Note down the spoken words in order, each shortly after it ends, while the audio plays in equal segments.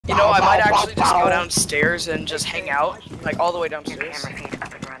know, I might actually just go downstairs and just hang out, like all the way downstairs.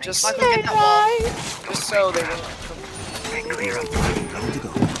 Just so they won't come.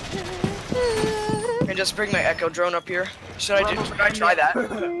 And just bring my echo drone up here. Should I try that? Op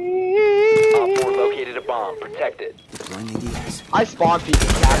 4 located a bomb. Protect it. I spawned people,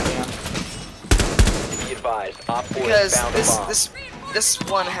 goddamn. Be advised. Op 4 Because has found a bomb.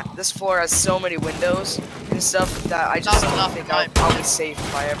 this floor has so many windows and stuff that I just don't think I'll be safe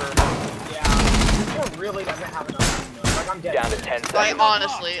if I ever. Yeah, this floor really doesn't have enough windows. Like, I'm dead. Down to 10 seconds. Like,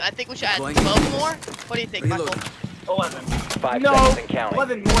 honestly, I think we should add 12 more. What do you think, Michael? 11. 5 No, seconds and counting.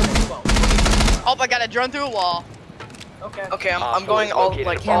 11 more than 12. Oh, I got a drone through a wall. Okay. Okay, I'm going all the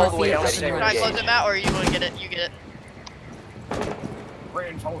way Can I downstairs. close it, Matt, or you want to get it? You get it.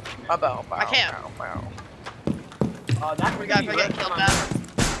 Reinforcement. I can't. That We gotta get killed, Matt.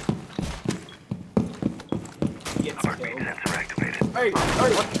 Hey,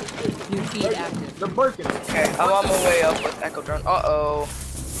 what? New feed active. They're working. Okay, I'm on my way up with echo drone. Uh-oh.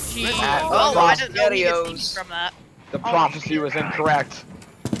 Jeez. Matt, Oh, I didn't know we could Spaghettios. see from that. The prophecy was incorrect.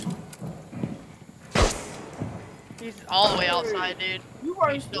 He's all the way outside, dude. You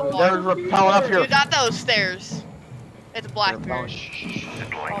are He's still They're walking. repelling up here. Dude, not those stairs. It's Blackbeard. Shh.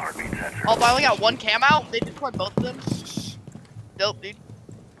 Oh, but I only got one cam out. They deployed both of them. Dope, dude.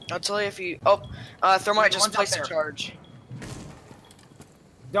 I'll tell you if you. Thermite just One's placed up a there. charge.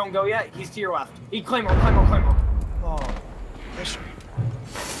 Don't go yet. He's to your left. He Claymore. Oh.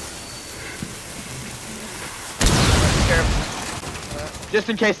 Careful. Just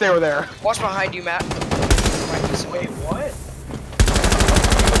in case they were there. Watch behind you, Matt. Wait, what?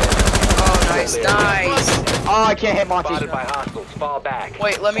 Oh, nice. Oh, I can't hit Monty. Spotted by hostiles. Fall back.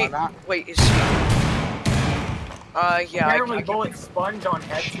 Wait, let me. Why not? Wait, is she? Yeah. Apparently bullets sponge on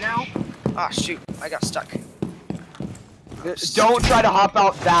heads now. Ah, shoot. I got stuck. Don't try to hop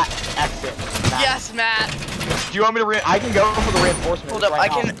out that exit. Matt. Yes, Matt. Do you want me to I can go for the reinforcement. Hold up.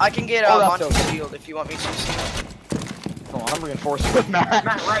 right I can get Oh, that's Monty's okay. shield if you want me to. Hold on, I'm reinforcing with Matt.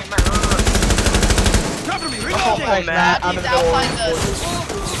 Matt, right. Oh, thanks, Matt. I'm in He's the middle outside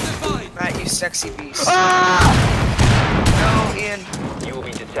of the... Matt, you sexy beast. Ah! No, Ian. You will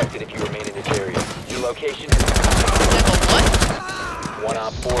be detected if you remain in this area. Your location is What? 1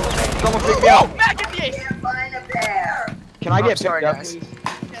 Op 4 remaining. Someone pick me up. Matt, get the ace! Can I get sorry, picked up, guys. please?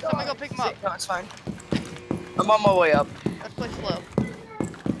 Yeah, someone go pick him up. No, it's fine. I'm on my way up. Let's play slow.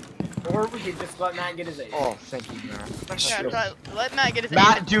 Or we could just let Matt get his ace. Oh, thank you, Matt. Yeah, let Matt get his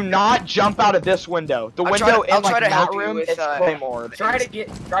Matt, do not jump out of this window. The I'll window try to- in I'll try like to Matt help you room, with, it's Claymore. Try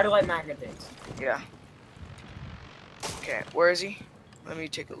to let Matt get his. Yeah. Okay, where is he? Let me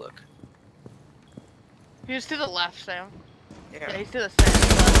take a look. He's to the left, Sam. Yeah, Yeah. he's to the center.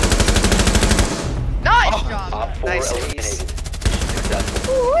 Nice job! Op 4 Nice eliminated. ace.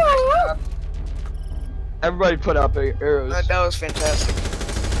 Successful. Everybody put up arrows. That was fantastic.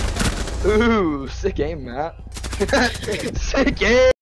 Ooh, sick aim, Matt. Sick aim.